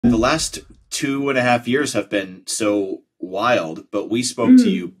The last 2.5 years have been so wild, but we spoke to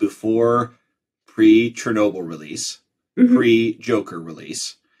you before pre-Chernobyl release, pre-Joker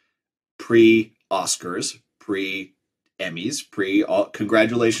release, pre-Oscars, pre-Emmys,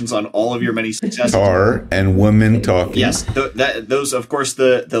 congratulations on all of your many successes. Car and women talking. Yes, those, of course,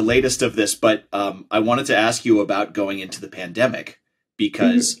 the latest of this, but I wanted to ask you about going into the pandemic,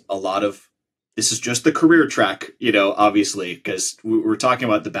 because a lot of this is just the career track, obviously, because we're talking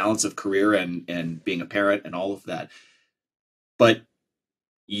about the balance of career and being a parent and all of that. But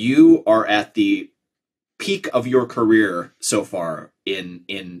you are at the peak of your career so far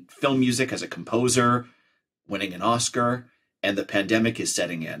in film music as a composer, winning an Oscar, and the pandemic is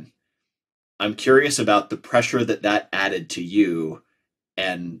setting in. I'm curious about the pressure that added to you,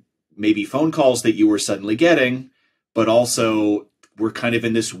 and maybe phone calls that you were suddenly getting, but also we're kind of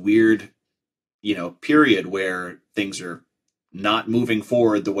in this weird period where things are not moving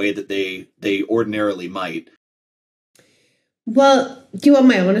forward the way that they ordinarily might. Well, do you want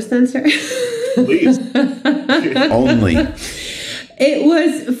my honest answer? Please. Only.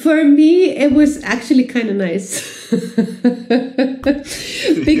 For me, it was actually kind of nice.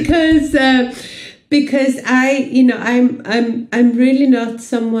 because I'm really not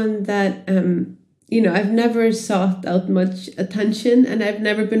someone that, I've never sought out much attention, and I've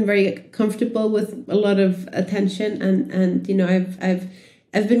never been very comfortable with a lot of attention. And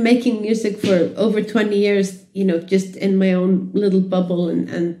I've been making music for over 20 years, just in my own little bubble,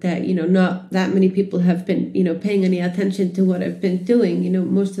 and not that many people have been, paying any attention to what I've been doing,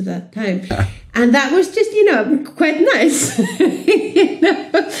 most of that time. And that was just, quite nice,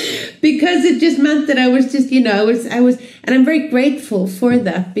 because it just meant that I was just, I was, and I'm very grateful for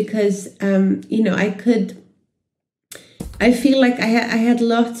that, because, I feel like I had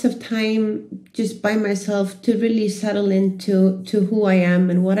lots of time just by myself to really settle into who I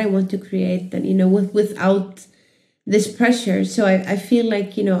am and what I want to create, and, without this pressure. So I feel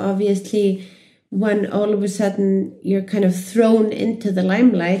like, obviously, when all of a sudden you're kind of thrown into the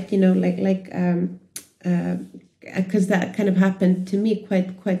limelight, because that kind of happened to me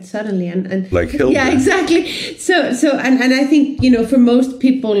quite suddenly, and like Hildur. Yeah, exactly. So and I think, for most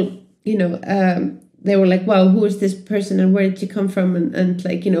people, they were like, wow, who is this person and where did she come from? And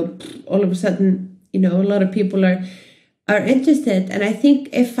all of a sudden, a lot of people are interested. And I think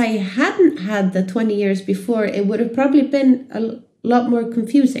if I hadn't had the 20 years before, it would have probably been a lot more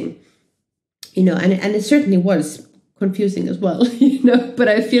confusing, and it certainly was confusing as well, but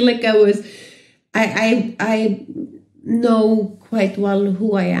I feel like I know quite well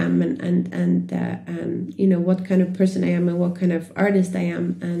who I am and what kind of person I am and what kind of artist I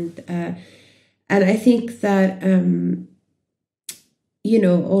am. And I think that, all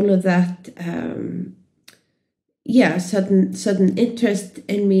of that, sudden interest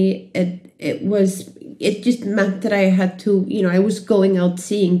in me, it just meant that I had to, I was going out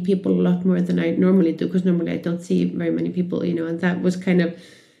seeing people a lot more than I normally do, because normally I don't see very many people, and that was kind of,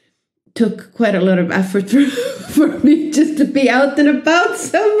 took quite a lot of effort for me just to be out and about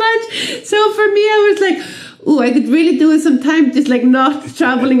so much. So for me, I was like, oh, I could really do with some time just like not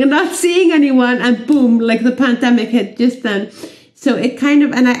traveling and not seeing anyone, and boom, like the pandemic hit just then. So it kind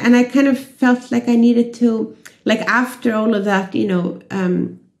of, and I kind of felt like I needed to, like after all of that,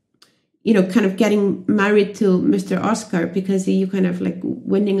 kind of getting married to Mr. Oscar, because you kind of like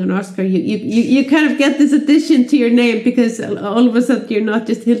winning an Oscar, you kind of get this addition to your name, because all of a sudden you're not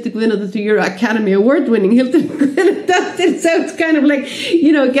just Hildur Guðnadóttir, you're Academy Award winning Hildur Guðnadóttir. So it's kind of like,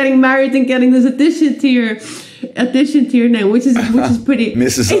 getting married and getting this addition to your name, which is pretty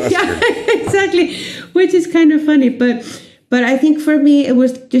Mrs. Oscar. Yeah, exactly, which is kind of funny. But I think for me it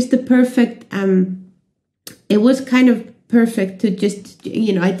was just the perfect. It was kind of perfect to just,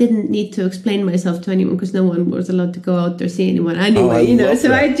 I didn't need to explain myself to anyone, because no one was allowed to go out or see anyone anyway, so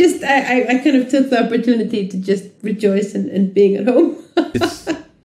that. I kind of took the opportunity to just rejoice in being at home.